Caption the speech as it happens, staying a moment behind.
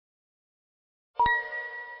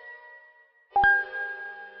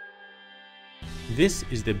This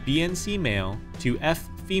is the BNC Male to F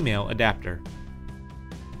Female adapter.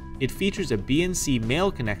 It features a BNC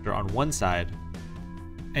Male connector on one side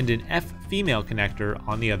and an F Female connector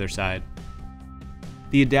on the other side.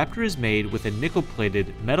 The adapter is made with a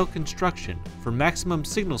nickel-plated metal construction for maximum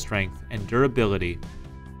signal strength and durability.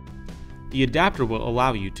 The adapter will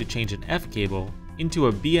allow you to change an F cable into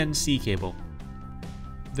a BNC cable.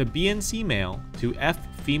 The BNC Male to F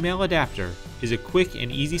Female adapter is a quick and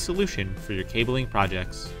easy solution for your cabling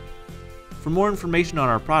projects. For more information on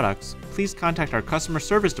our products, please contact our customer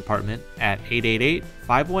service department at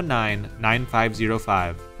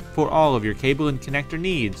 888-519-9505. For all of your cable and connector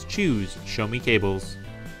needs, choose Show Me Cables.